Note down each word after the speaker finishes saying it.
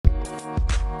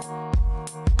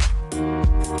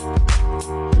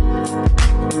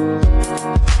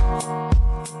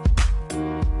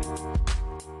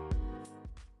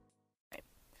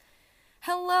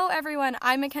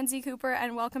I'm Mackenzie Cooper,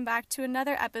 and welcome back to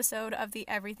another episode of the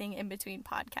Everything in Between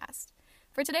podcast.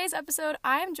 For today's episode,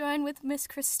 I am joined with Miss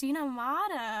Christina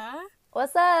Mata.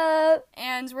 What's up?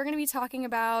 And we're going to be talking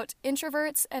about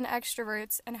introverts and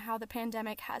extroverts and how the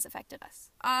pandemic has affected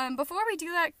us. Before we do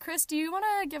that, Chris, do you want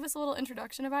to give us a little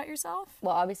introduction about yourself?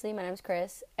 Well, obviously, my name's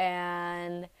Chris,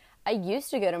 and I used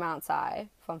to go to Mount Si,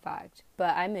 fun fact,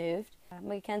 but I moved.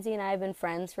 Mackenzie and I have been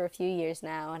friends for a few years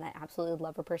now, and I absolutely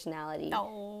love her personality.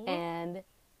 Oh. And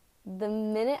the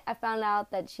minute I found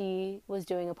out that she was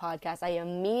doing a podcast, I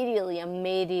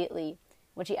immediately,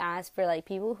 when she asked for,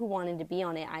 people who wanted to be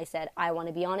on it, I said, I want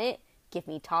to be on it. Give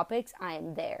me topics. I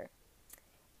am there.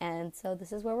 And so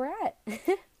this is where we're at.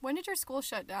 When did your school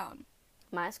shut down?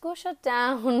 My school shut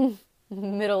down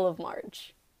middle of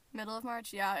March. Middle of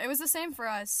March, yeah. It was the same for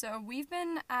us. So we've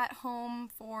been at home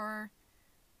for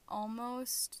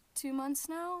almost 2 months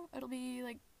now. It'll be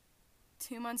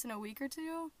 2 months in a week or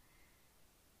two.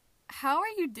 How are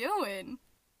you doing?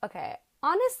 Okay,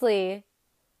 honestly,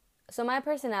 so my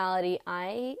personality,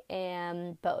 I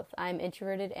am both. I'm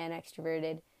introverted and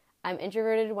extroverted. I'm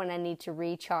introverted when I need to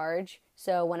recharge.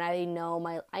 So when I know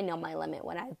my limit.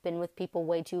 When I've been with people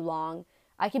way too long,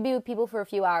 I can be with people for a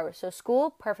few hours. So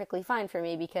school, perfectly fine for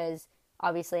me because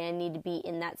obviously I need to be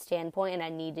in that standpoint and I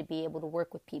need to be able to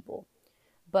work with people.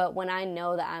 But when I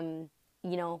know that I'm,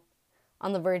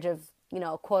 on the verge of,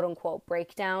 quote unquote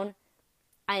breakdown,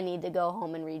 I need to go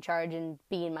home and recharge and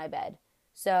be in my bed.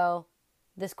 So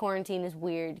this quarantine is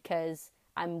weird because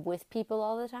I'm with people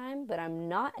all the time, but I'm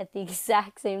not at the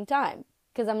exact same time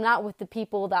because I'm not with the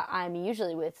people that I'm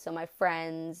usually with. So my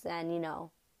friends and,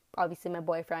 obviously my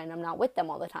boyfriend, I'm not with them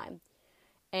all the time.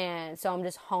 And so I'm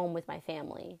just home with my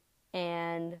family.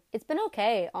 And it's been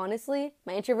okay, honestly.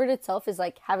 My introverted self is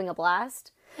having a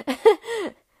blast.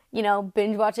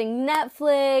 Binge watching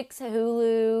Netflix,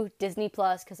 Hulu, Disney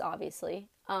Plus, because obviously.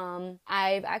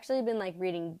 I've actually been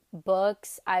reading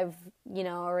books. I've,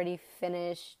 already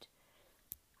finished.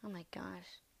 Oh my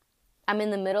gosh. I'm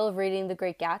in the middle of reading The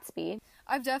Great Gatsby.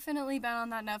 I've definitely been on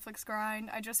that Netflix grind.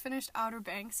 I just finished Outer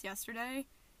Banks yesterday,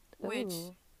 which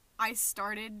I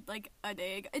started a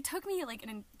day ago. It took me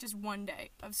just one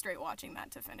day of straight watching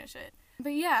that to finish it.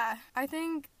 But yeah, I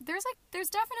think there's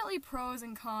definitely pros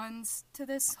and cons to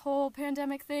this whole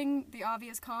pandemic thing. The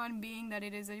obvious con being that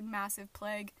it is a massive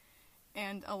plague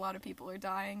and a lot of people are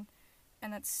dying,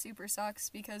 and that super sucks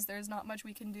because there's not much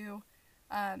we can do.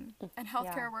 And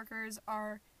healthcare workers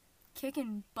are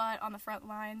kicking butt on the front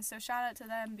lines, so shout out to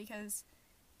them because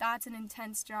that's an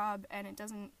intense job and it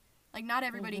doesn't, not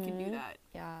everybody can do that.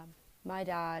 Yeah, my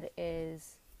dad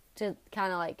is, to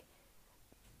kind of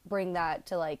bring that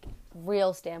to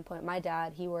real standpoint, my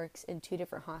dad, he works in 2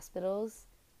 different hospitals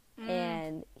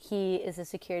and he is a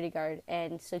security guard,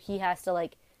 and so he has to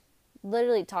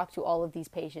literally talk to all of these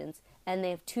patients, and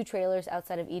they have 2 trailers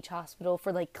outside of each hospital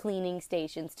for cleaning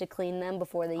stations to clean them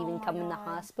before they even come in the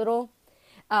hospital,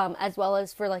 as well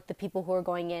as for the people who are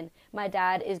going in. My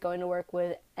dad is going to work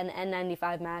with an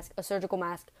N95 mask, a surgical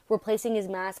mask, replacing his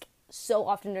mask so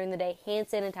often during the day, hand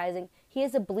sanitizing. He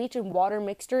has a bleach and water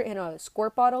mixture in a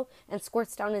squirt bottle and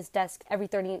squirts down his desk every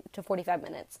 30 to 45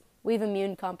 minutes. We have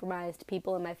immune compromised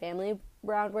people in my family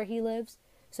around where he lives.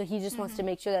 So he just wants to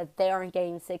make sure that they aren't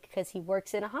getting sick because he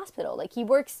works in a hospital. He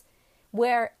works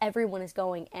where everyone is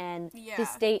going, and his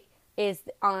state is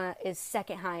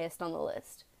second highest on the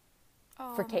list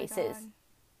for cases. God.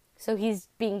 So he's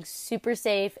being super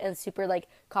safe and super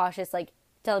cautious,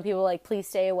 telling people please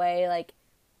stay away.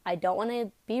 I don't want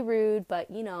to be rude, but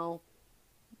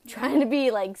trying to be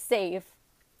safe.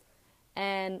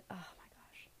 And oh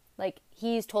my gosh,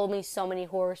 he's told me so many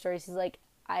horror stories. He's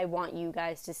I want you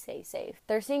guys to stay safe.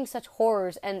 They're seeing such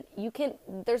horrors, and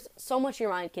there's so much your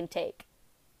mind can take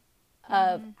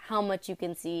of how much you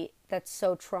can see that's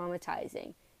so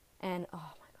traumatizing. And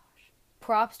oh my gosh,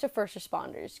 props to first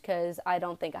responders, because I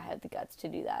don't think I have the guts to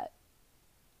do that.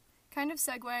 Kind of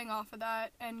segueing off of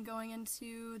that and going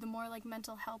into the more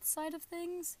mental health side of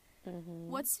things,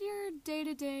 what's your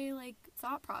day-to-day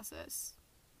thought process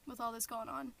with all this going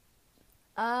on?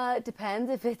 It depends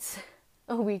if it's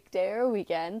a weekday or a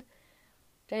weekend.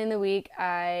 During the week,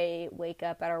 I wake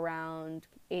up at around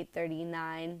 8:30,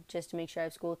 9 just to make sure I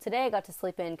have school. Today I got to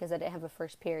sleep in because I didn't have a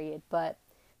first period, but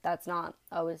that's not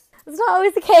always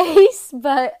the case.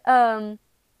 But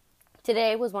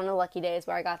today was one of the lucky days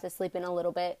where I got to sleep in a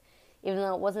little bit. Even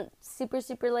though it wasn't super,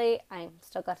 super late, I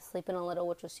still got to sleep in a little,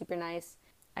 which was super nice.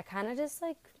 I kind of just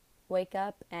wake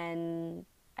up and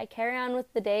I carry on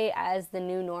with the day as the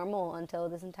new normal until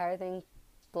this entire thing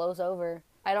blows over.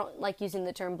 I don't like using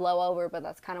the term blow over, but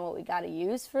that's kind of what we got to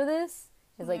use for this.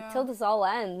 It's till this all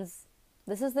ends.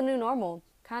 this is the new normal.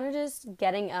 Kind of just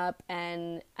getting up,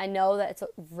 and I know that it's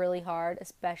really hard,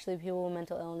 especially people with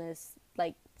mental illness,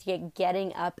 like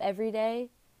getting up every day.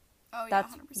 Oh, yeah,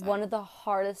 That's 100%.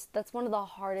 that's one of the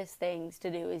hardest things to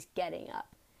do is getting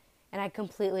up. And I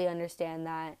completely understand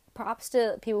that. Props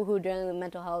to people who are dealing with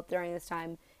mental health during this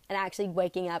time and actually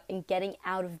waking up and getting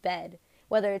out of bed,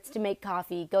 whether it's to make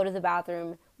coffee, go to the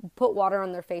bathroom, put water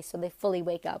on their face so they fully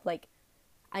wake up. Like,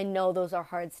 I know those are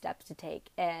hard steps to take,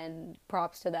 and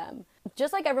props to them.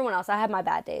 Just like everyone else, I have my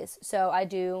bad days. So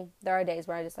there are days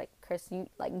where I just like, Chris,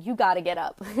 you gotta get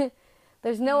up.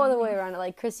 There's no other way around it.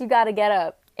 Like, Chris, you gotta get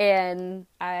up. And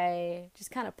I just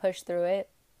kind of push through it.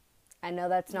 I know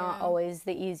that's not always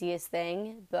the easiest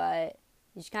thing, but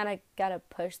you just kind of gotta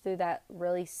push through that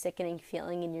really sickening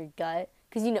feeling in your gut.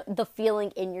 Because, you know, the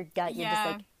feeling in your gut, you're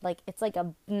just like, it's like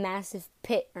a massive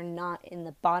pit or knot in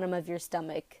the bottom of your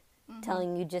stomach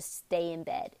telling you just stay in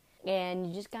bed. And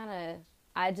you just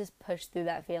I just push through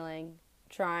that feeling,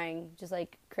 trying, just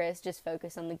like Chris, just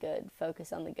focus on the good,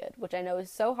 which I know is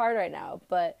so hard right now.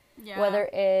 But whether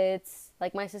it's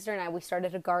like my sister and I, we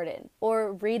started a garden,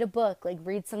 or read a book, like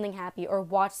read something happy, or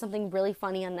watch something really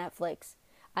funny on Netflix.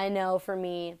 I know for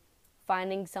me,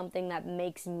 finding something that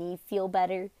makes me feel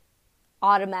better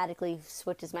automatically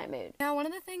switches my mood. Now, one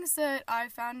of the things that I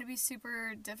found to be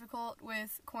super difficult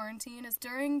with quarantine is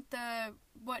during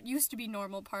what used to be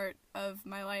normal part of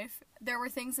my life, there were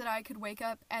things that I could wake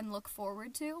up and look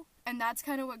forward to. And that's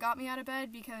kind of what got me out of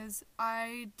bed, because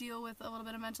I deal with a little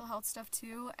bit of mental health stuff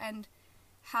too, and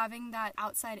having that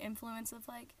outside influence of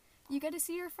like, you get to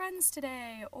see your friends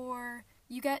today, or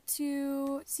you get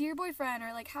to see your boyfriend,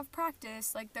 or like have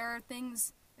practice. Like, there are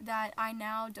things that I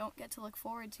now don't get to look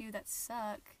forward to that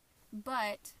suck.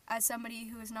 But as somebody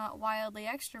who is not wildly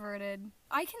extroverted,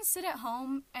 I can sit at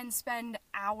home and spend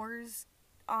hours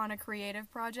on a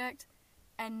creative project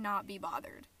and not be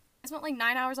bothered. I spent like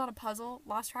 9 hours on a puzzle,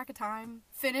 lost track of time,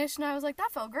 finished, and I was like,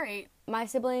 that felt great. My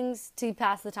siblings, to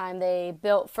pass the time, they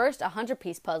built first a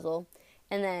 100-piece puzzle,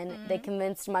 and then they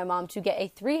convinced my mom to get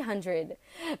a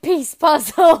 300-piece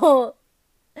puzzle.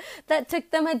 That took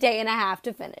them a day and a half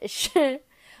to finish.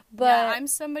 But yeah, I'm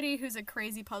somebody who's a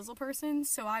crazy puzzle person,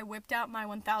 so I whipped out my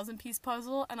 1,000-piece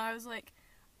puzzle, and I was like,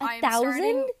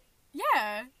 1,000?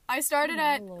 Yeah. I started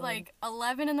at like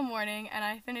 11 in the morning, and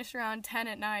I finished around 10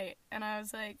 at night, and I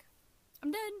was like,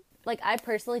 I'm dead. Like, I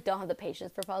personally don't have the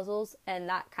patience for puzzles, and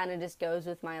that kind of just goes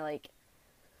with my, like,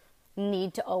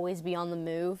 need to always be on the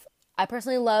move. I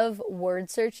personally love word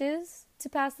searches to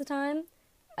pass the time.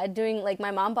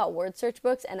 My mom bought word search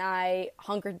books, and I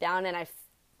hunkered down, and I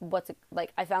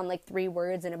found like 3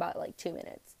 words in about like 2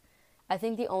 minutes. I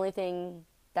think the only thing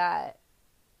that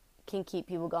can keep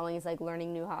people going is like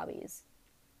learning new hobbies.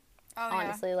 Oh,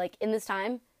 honestly, like in this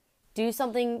time, do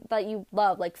something that you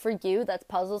love. Like for you, that's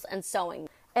puzzles and sewing.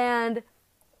 And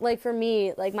like for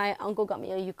me, like my uncle got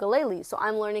me a ukulele, so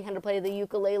I'm learning how to play the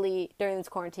ukulele during this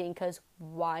quarantine, because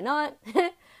why not?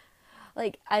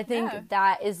 Like, I think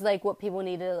that is like what people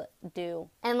need to do.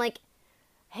 And like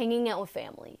hanging out with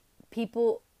family.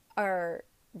 People are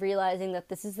realizing that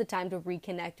this is the time to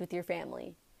reconnect with your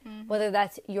family. Whether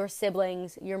that's your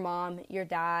siblings, your mom, your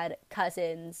dad,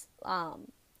 cousins,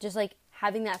 just like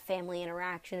having that family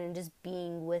interaction and just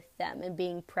being with them and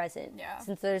being present. Yeah.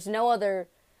 Since there's no other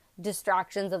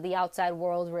distractions of the outside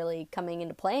world really coming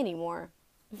into play anymore.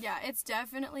 Yeah, it's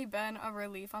definitely been a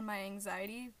relief on my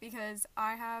anxiety, because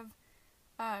I have,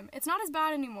 it's not as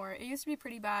bad anymore. It used to be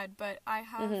pretty bad, but I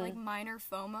have like minor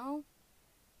FOMO.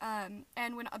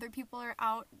 And when other people are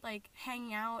out, like,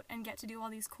 hanging out and get to do all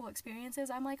these cool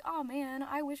experiences, I'm like, oh, man,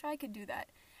 I wish I could do that.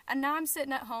 And now I'm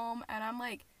sitting at home, and I'm,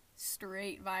 like,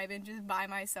 straight vibing just by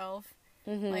myself.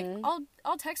 Like,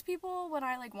 I'll text people when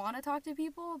I, like, want to talk to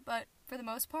people, but for the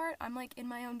most part, I'm, like, in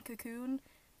my own cocoon,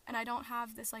 and I don't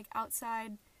have this, like,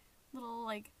 outside little,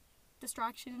 like,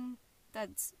 distraction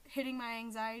that's hitting my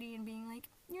anxiety and being like,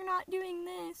 you're not doing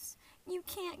this. You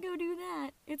can't go do that.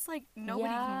 It's like,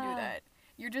 nobody can do that.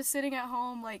 You're just sitting at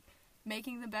home, like,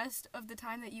 making the best of the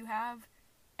time that you have,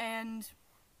 and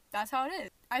that's how it is.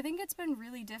 I think it's been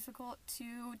really difficult,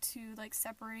 to like,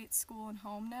 separate school and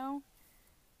home now,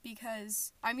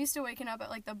 because I'm used to waking up at,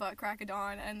 like, the butt crack of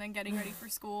dawn, and then getting ready for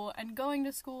school, and going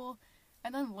to school,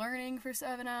 and then learning for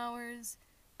 7 hours,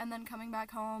 and then coming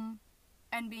back home,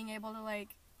 and being able to,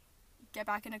 like, get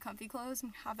back into comfy clothes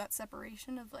and have that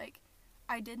separation of, like,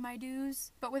 I did my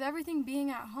dues. But with everything being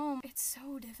at home, it's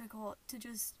so difficult to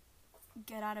just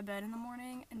get out of bed in the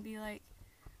morning and be like,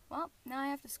 well, now I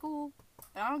have to school,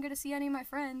 but I don't get to see any of my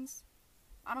friends.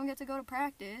 I don't get to go to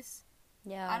practice.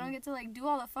 Yeah. I don't get to, like, do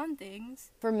all the fun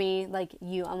things. For me, like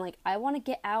you, I'm like, I want to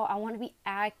get out. I want to be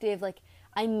active. Like,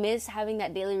 I miss having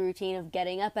that daily routine of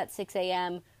getting up at 6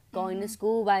 a.m., going to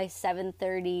school by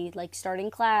 7:30, like starting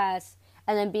class,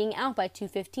 and then being out by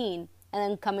 2:15, and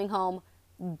then coming home,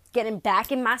 getting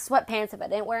back in my sweatpants if I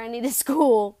didn't wear any to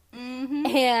school,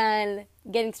 and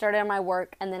getting started on my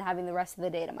work, and then having the rest of the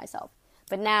day to myself.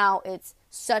 But now it's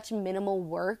such minimal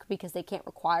work because they can't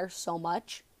require so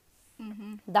much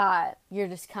that you're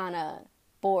just kind of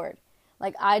bored.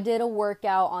 Like, I did a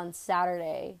workout on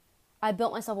Saturday. I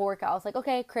built myself a workout. I was like,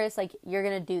 okay, Chris, like, you're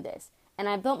going to do this. And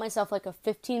I built myself, like, a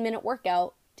 15-minute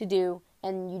workout to do,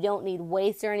 and you don't need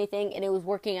weights or anything, and it was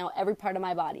working out every part of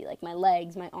my body, like my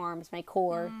legs, my arms, my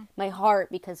core, my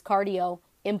heart, because cardio,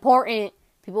 important.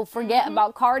 People forget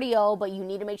about cardio, but you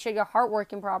need to make sure your heart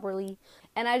working properly.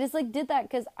 And I just, like, did that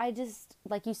because I just,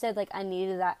 like you said, like, I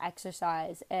needed that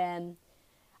exercise, and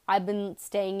I've been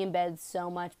staying in bed so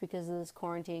much because of this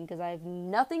quarantine because I have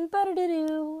nothing better to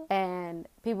do. And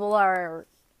people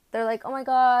they're like, oh my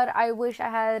God, I wish I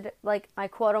had, like, my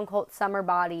quote-unquote summer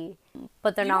body.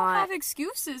 But they're not. You don't have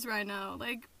excuses right now.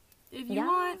 Like, if you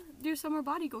want your summer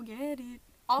body, go get it.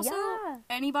 Also,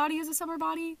 anybody is a summer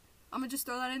body. I'm going to just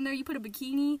throw that in there. You put a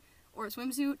bikini or a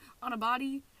swimsuit on a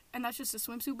body, and that's just a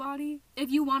swimsuit body.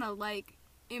 If you want to, like,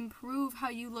 improve how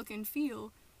you look and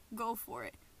feel, go for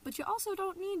it. But you also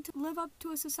don't need to live up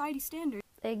to a society standard.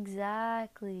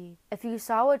 Exactly. If you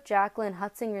saw what Jacqueline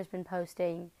Hutzinger's been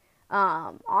posting,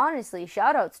 honestly,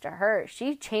 shout outs to her.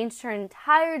 She changed her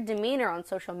entire demeanor on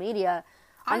social media.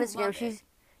 On Instagram,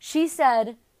 she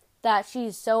said that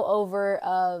she's so over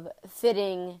of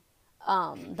fitting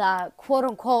that quote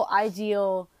unquote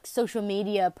ideal social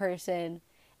media person.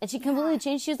 And she completely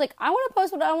changed. She was like, I want to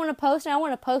post what I want to post, and I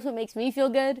want to post what makes me feel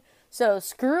good. So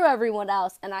screw everyone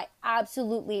else. And I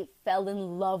absolutely fell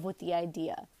in love with the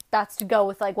idea. That's to go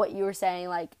with, like, what you were saying.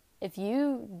 Like, if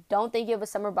you don't think you have a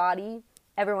summer body,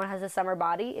 everyone has a summer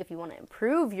body. If you want to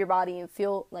improve your body and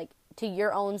feel, like, to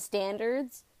your own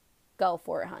standards, go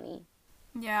for it, honey.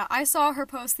 Yeah, I saw her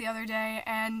post the other day,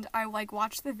 and I, like,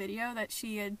 watched the video that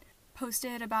she had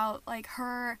posted about, like,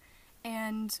 her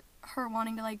and her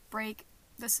wanting to, like, break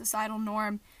the societal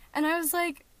norm. And I was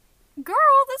like, girl,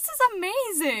 this is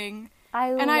amazing.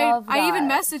 I even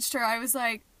messaged her. I was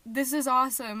like, this is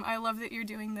awesome. I love that you're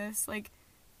doing this. Like,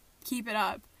 keep it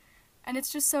up. And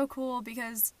it's just so cool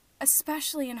because,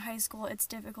 especially in high school, it's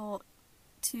difficult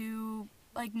to,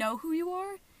 like, know who you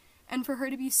are. And for her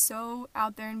to be so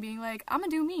out there and being like, I'm gonna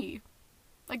do me.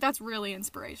 Like, that's really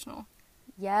inspirational.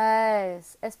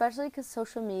 Yes. Especially because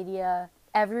social media,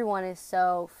 everyone is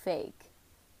so fake.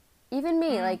 Even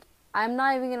me, like, I'm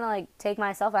not even gonna, like, take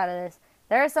myself out of this.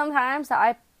 There are some times that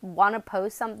I want to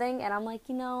post something and I'm like,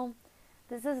 you know,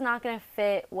 this is not gonna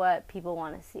fit what people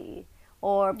want to see.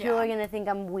 Or people are gonna think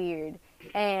I'm weird.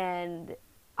 And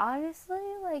honestly,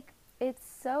 like, it's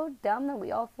so dumb that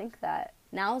we all think that.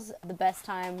 Now's the best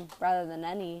time, rather than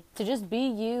any, to just be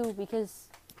you, because,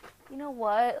 you know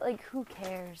what? Like, who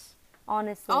cares?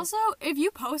 Honestly. Also, if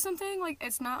you post something, like,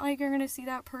 it's not like you're gonna see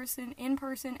that person in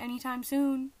person anytime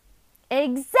soon.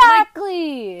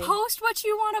 Exactly! Like, post what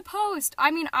you want to post.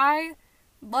 I mean, I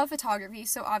love photography,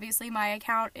 so obviously my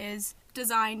account is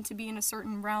designed to be in a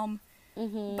certain realm.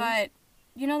 But,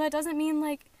 you know, that doesn't mean,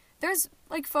 like, there's,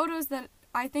 like, photos that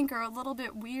I think are a little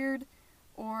bit weird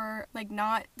or, like,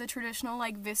 not the traditional,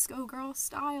 like, VSCO girl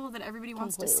style that everybody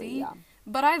wants to see. Yeah.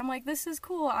 But I'm like, this is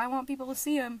cool. I want people to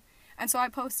see them. And so I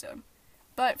post them.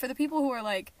 But for the people who are,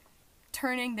 like,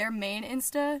 turning their main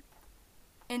Insta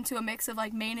into a mix of,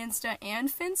 like, main Insta and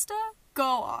Finsta, go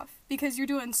off. Because you're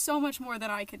doing so much more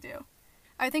than I could do.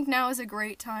 I think now is a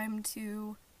great time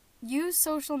to use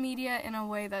social media in a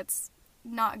way that's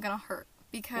not gonna hurt.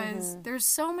 Because there's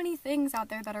so many things out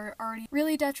there that are already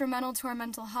really detrimental to our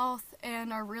mental health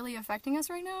and are really affecting us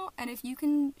right now. And if you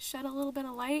can shed a little bit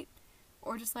of light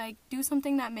or just, like, do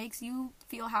something that makes you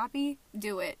feel happy,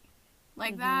 do it.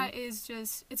 Like, that is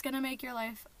just, it's gonna make your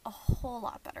life a whole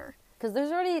lot better. Because there's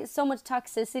already so much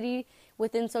toxicity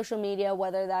within social media,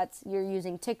 whether that's you're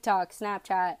using TikTok,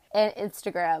 Snapchat, and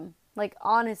Instagram. Like,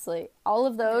 honestly, all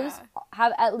of those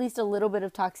have at least a little bit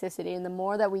of toxicity. And the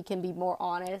more that we can be more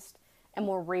honest and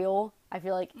more real, I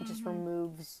feel like it just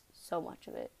removes so much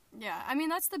of it. Yeah, I mean,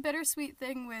 that's the bittersweet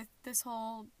thing with this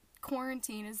whole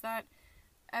quarantine is that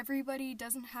everybody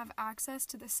doesn't have access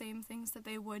to the same things that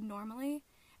they would normally.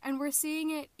 And we're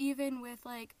seeing it even with,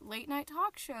 like, late night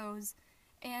talk shows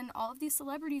and all of these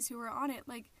celebrities who are on it.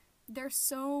 Like, they're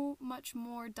so much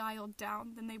more dialed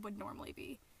down than they would normally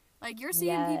be. Like, you're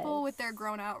seeing people with their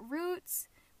grown out roots,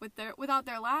 without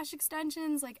their lash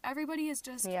extensions. Like, everybody is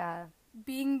just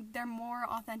being their more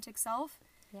authentic self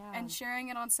and sharing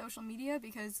it on social media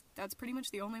because that's pretty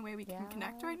much the only way we can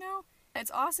connect right now.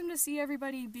 It's awesome to see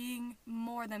everybody being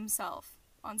more themselves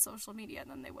on social media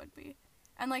than they would be.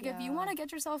 And, like, if you want to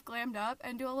get yourself glammed up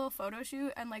and do a little photo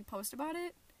shoot and, like, post about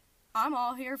it, I'm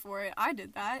all here for it. I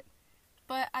did that.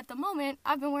 But at the moment,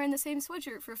 I've been wearing the same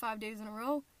sweatshirt for 5 days in a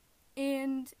row.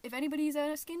 And if anybody's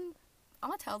asking, I'm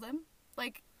going to tell them.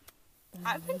 Like,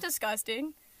 I've been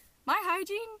disgusting. My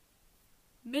hygiene,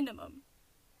 minimum.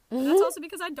 But that's also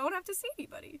because I don't have to see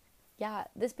anybody. Yeah,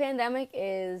 this pandemic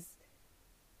is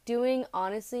doing,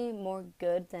 honestly, more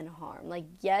good than harm. Like,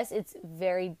 yes, it's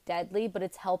very deadly, but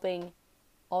it's helping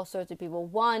all sorts of people.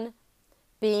 One,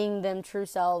 being them true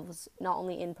selves, not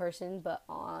only in person, but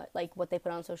on, like, what they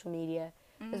put on social media,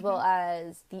 as well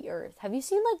as the earth. Have you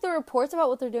seen, like, the reports about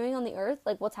what they're doing on the earth?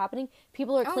 Like, what's happening?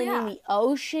 People are cleaning the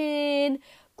ocean.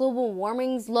 Global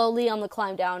warming's slowly on the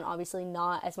climb down. Obviously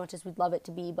not as much as we'd love it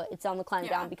to be, but it's on the climb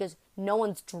down because no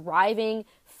one's driving.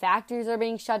 Factories are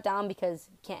being shut down because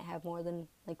you can't have more than,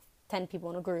 like, 10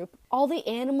 people in a group. All the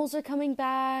animals are coming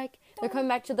back. They're coming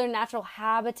back to their natural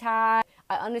habitat.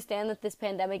 I understand that this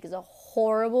pandemic is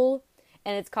horrible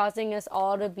and it's causing us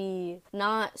all to be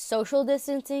not social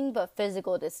distancing, but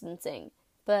physical distancing.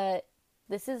 But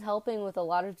this is helping with a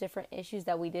lot of different issues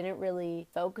that we didn't really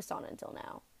focus on until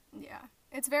now. Yeah.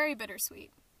 It's very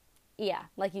bittersweet. Yeah,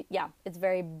 it's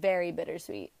very, very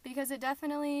bittersweet. Because it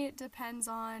definitely depends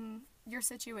on your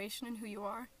situation and who you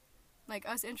are. Like,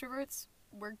 us introverts,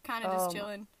 we're kind of just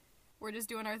chilling. We're just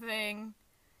doing our thing.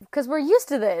 Because we're used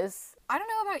to this. I don't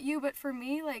know about you, but for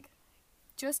me, like,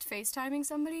 just FaceTiming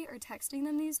somebody or texting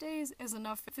them these days is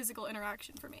enough physical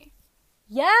interaction for me.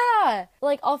 Yeah!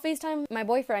 Like, I'll FaceTime my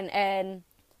boyfriend, and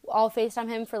I'll FaceTime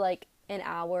him for, like, an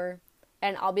hour.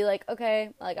 And I'll be like,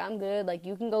 okay, like, I'm good. Like,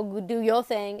 you can go do your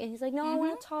thing. And he's like, no, I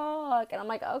want to talk. And I'm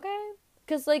like, okay.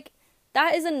 Because, like,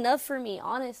 that is enough for me,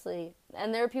 honestly.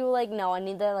 And there are people like, no, I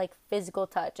need that, like, physical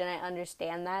touch. And I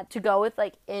understand that. To go with,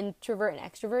 like, introvert and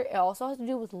extrovert, it also has to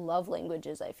do with love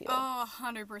languages, I feel. Oh,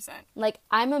 100%. Like,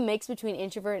 I'm a mix between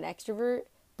introvert and extrovert.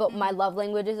 But my love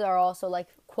languages are also, like,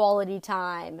 quality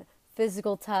time,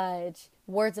 physical touch,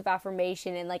 words of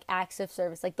affirmation, and, like, acts of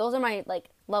service. Like, those are my, like,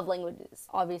 love languages.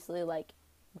 Obviously, like,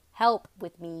 help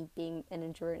with me being an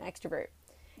introvert and extrovert.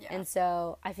 Yeah. And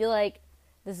so I feel like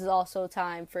this is also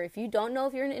time for, if you don't know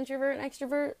if you're an introvert and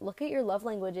extrovert, look at your love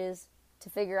languages to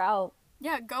figure out.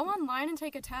 Yeah, go online and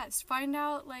take a test. Find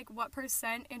out, like, what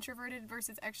 % introverted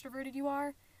versus extroverted you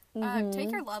are.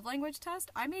 Take your love language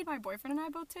test. I made my boyfriend and I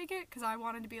both take it because I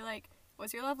wanted to be like,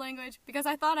 what's your love language? Because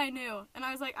I thought I knew. And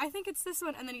I was like, I think it's this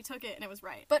one. And then he took it and it was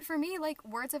right. But for me, like,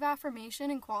 words of affirmation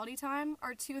and quality time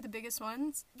are two of the biggest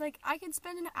ones. Like, I could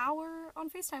spend an hour on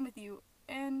FaceTime with you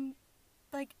and,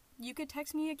 like, you could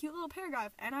text me a cute little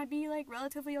paragraph and I'd be, like,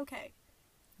 relatively okay.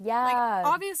 Yeah. Like,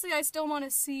 obviously I still want to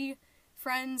see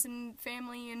friends and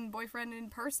family and boyfriend in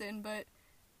person, but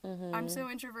I'm so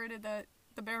introverted that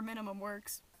the bare minimum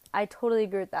works. I totally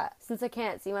agree with that. Since I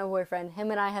can't see my boyfriend, him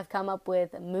and I have come up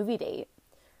with a movie date.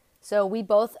 So we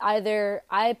both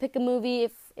I pick a movie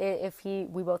if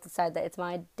we both decide that it's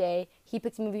my day, he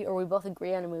picks a movie, or we both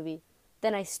agree on a movie.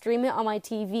 Then I stream it on my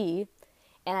TV,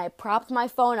 and I prop my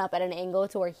phone up at an angle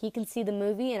to where he can see the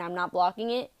movie and I'm not blocking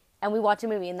it, and we watch a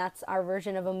movie, and that's our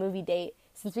version of a movie date.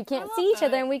 Since we can't see each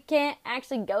other and we can't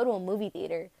actually go to a movie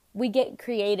theater, we get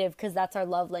creative because that's our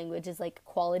love language, is, like,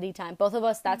 quality time. Both of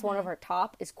us, that's one of our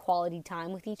top, is quality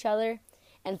time with each other.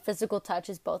 And physical touch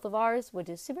is both of ours, which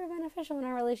is super beneficial in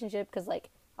our relationship because, like,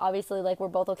 obviously, like, we're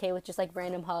both okay with just, like,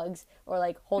 random hugs or,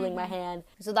 like, holding my hand.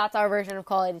 So that's our version of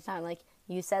quality time. Like,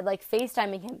 you said, like,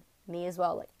 FaceTiming him. Me as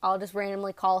well. Like, I'll just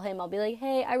randomly call him. I'll be like,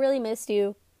 hey, I really missed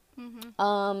you. You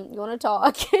want to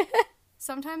talk?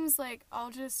 Sometimes, like,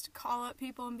 I'll just call up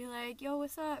people and be like, yo,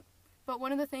 what's up? But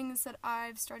one of the things that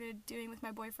I've started doing with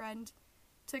my boyfriend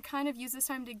to kind of use this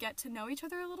time to get to know each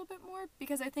other a little bit more,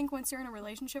 because I think once you're in a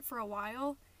relationship for a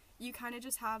while, you kind of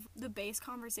just have the base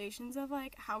conversations of,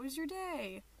 like, how was your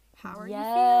day? How are you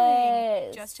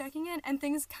feeling? Just checking in. And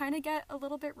things kind of get a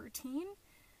little bit routine.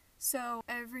 So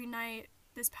every night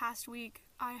this past week,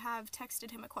 I have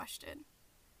texted him a question.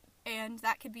 And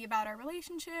that could be about our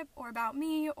relationship or about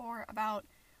me or about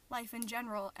life in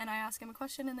general. And I ask him a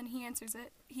question and then he answers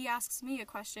it. He asks me a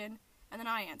question and then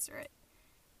I answer it.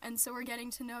 And so we're getting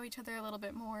to know each other a little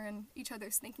bit more and each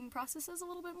other's thinking processes a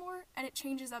little bit more. And it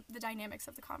changes up the dynamics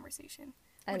of the conversation,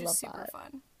 which is super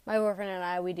fun. My boyfriend and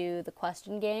I, we do the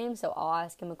question game. So I'll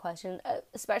ask him a question,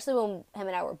 especially when him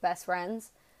and I were best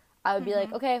friends. I would be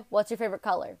like, okay, what's your favorite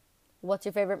color? What's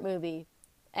your favorite movie?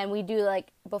 And we do,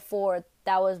 like, before,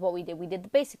 that was what we did. We did the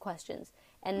basic questions.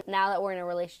 And now that we're in a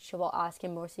relationship, I'll ask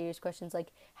him more serious questions like,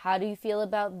 how do you feel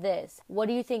about this? What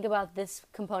do you think about this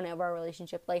component of our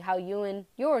relationship? Like how you and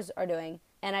yours are doing.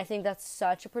 And I think that's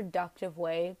such a productive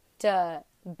way to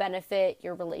benefit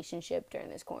your relationship during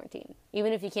this quarantine,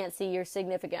 even if you can't see your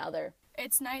significant other.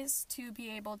 It's nice to be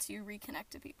able to reconnect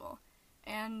to people.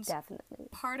 And definitely,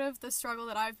 part of the struggle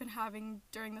that I've been having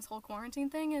during this whole quarantine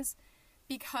thing is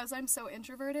because I'm so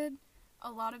introverted,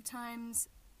 a lot of times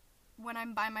when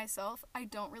I'm by myself, I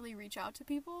don't really reach out to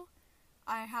people.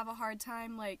 I have a hard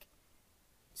time, like,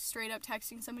 straight up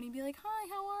texting somebody and be like, hi,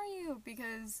 how are you?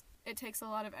 Because it takes a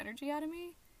lot of energy out of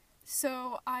me.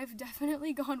 So I've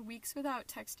definitely gone weeks without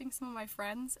texting some of my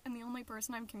friends, and the only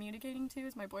person I'm communicating to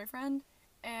is my boyfriend.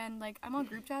 And, like, I'm on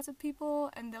group chats with people,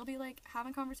 and they'll be, like,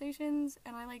 having conversations,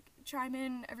 and I, like, chime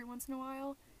in every once in a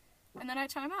while, and then I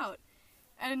chime out.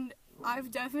 And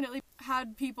I've definitely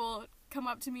had people come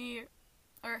up to me,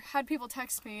 or had people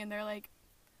text me, and they're like,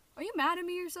 are you mad at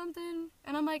me or something?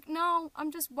 And I'm like, no,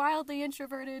 I'm just wildly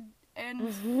introverted,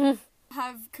 and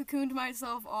have cocooned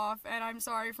myself off, and I'm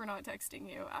sorry for not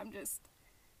texting you. I'm just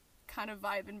kind of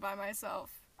vibing by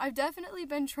myself. I've definitely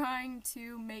been trying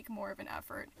to make more of an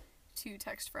effort to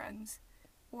text friends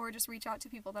or just reach out to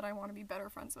people that I want to be better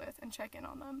friends with and check in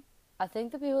on them. I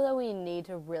think the people that we need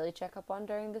to really check up on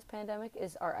during this pandemic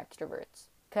is our extroverts.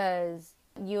 Because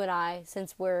you and I,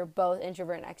 since we're both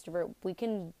introvert and extrovert, we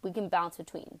can bounce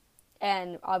between.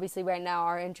 And obviously right now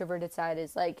our introverted side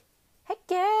is like, heck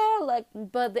yeah, like,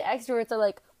 but the extroverts are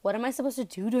like, what am I supposed to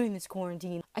do during this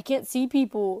quarantine? I can't see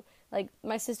people. Like,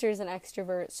 my sister is an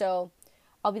extrovert, so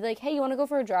I'll be like, hey, you want to go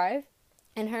for a drive?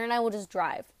 And her and I will just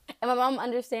drive. And my mom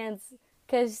understands,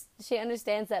 because she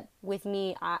understands that with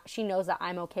me, she knows that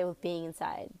I'm okay with being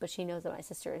inside, but she knows that my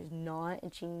sister is not,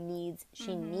 and she needs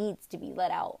to be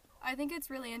let out. I think it's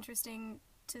really interesting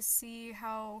to see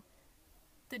how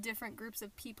the different groups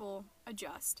of people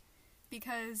adjust.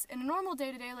 Because in a normal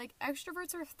day-to-day, like,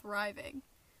 extroverts are thriving.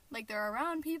 Like, they're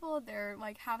around people, they're,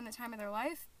 like, having the time of their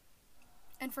life.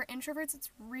 And for introverts, it's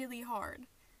really hard.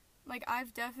 Like,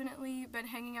 I've definitely been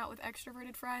hanging out with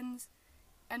extroverted friends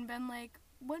and been like,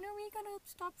 when are we gonna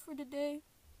stop for today?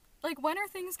 Like, when are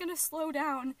things gonna slow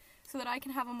down so that I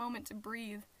can have a moment to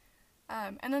breathe?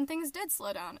 And then things did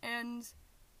slow down, and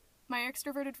my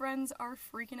extroverted friends are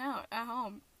freaking out at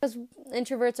home. Because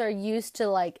introverts are used to,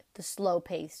 like, the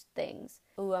slow-paced things.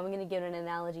 Ooh, I'm gonna give an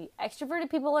analogy. Extroverted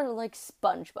people are like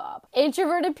SpongeBob.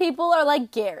 Introverted people are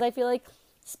like Gary. I feel like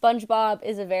SpongeBob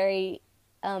is a very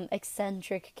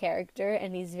eccentric character,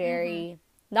 and he's very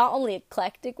not only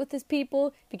eclectic with his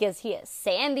people, because he has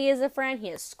Sandy as a friend, he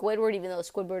has Squidward, even though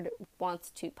Squidward wants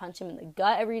to punch him in the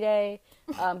gut every day.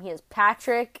 He has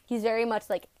Patrick. He's very much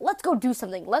like, let's go do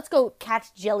something. Let's go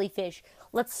catch jellyfish.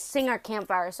 Let's sing our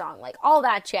campfire song. Like, all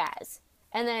that jazz.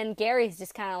 And then Gary's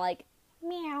just kind of like,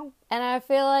 meow. And I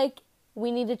feel like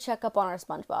we need to check up on our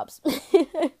SpongeBobs.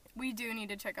 We do need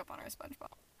to check up on our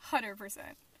SpongeBob. 100%.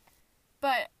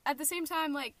 But at the same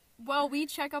time, like, while we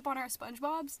check up on our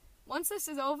SpongeBobs, once this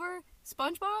is over,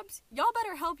 SpongeBobs, y'all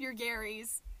better help your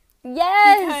Garys.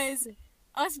 Yes! Because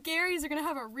us Garys are going to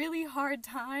have a really hard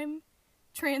time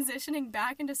transitioning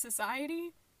back into society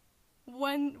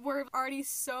when we're already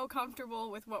so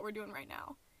comfortable with what we're doing right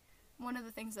now. One of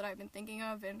the things that I've been thinking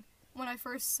of, and when I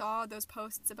first saw those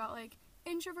posts about, like,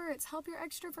 introverts, help your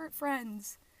extrovert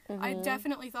friends, I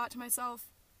definitely thought to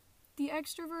myself, the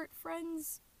extrovert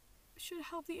friends should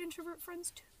help the introvert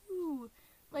friends too.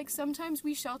 Like, sometimes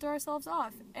we shelter ourselves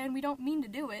off, and we don't mean to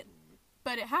do it,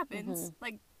 but it happens.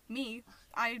 Like, me,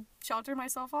 I shelter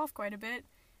myself off quite a bit,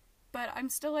 but I'm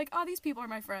still like, oh, these people are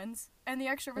my friends. And the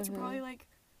extroverts are probably like,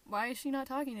 why is she not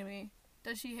talking to me?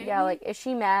 Does she hate me? Yeah, like, is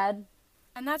she mad?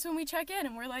 And that's when we check in,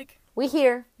 and we're like, we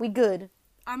here, we good.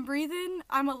 I'm breathing,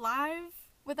 I'm alive.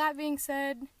 With that being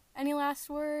said, any last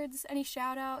words, any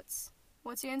shout-outs?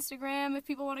 What's your Instagram if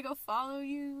people want to go follow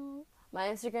you? My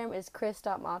Instagram is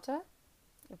chris.mata,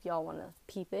 if y'all want to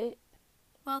peep it.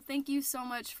 Well, thank you so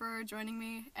much for joining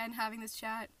me and having this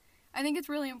chat. I think it's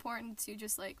really important to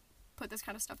just, like, put this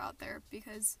kind of stuff out there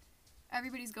because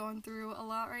everybody's going through a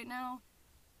lot right now.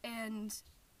 And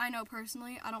I know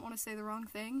personally, I don't want to say the wrong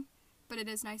thing, but it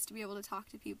is nice to be able to talk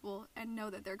to people and know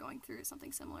that they're going through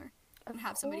something similar and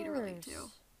have somebody to relate to.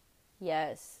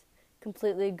 Yes,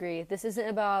 completely agree. This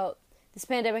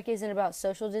pandemic isn't about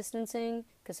social distancing,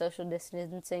 because social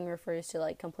distancing refers to,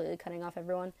 like, completely cutting off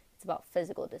everyone. It's about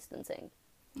physical distancing.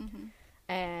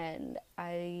 And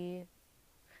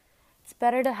it's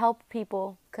better to help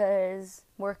people, because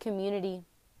we're a community,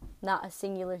 not a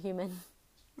singular human.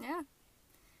 Yeah.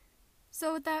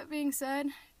 So with that being said,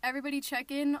 everybody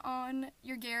check in on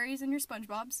your Garys and your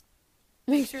SpongeBobs.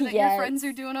 Make sure that Yes. your friends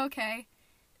are doing okay.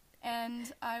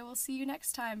 And I will see you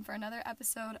next time for another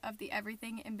episode of the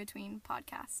Everything in Between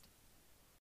podcast.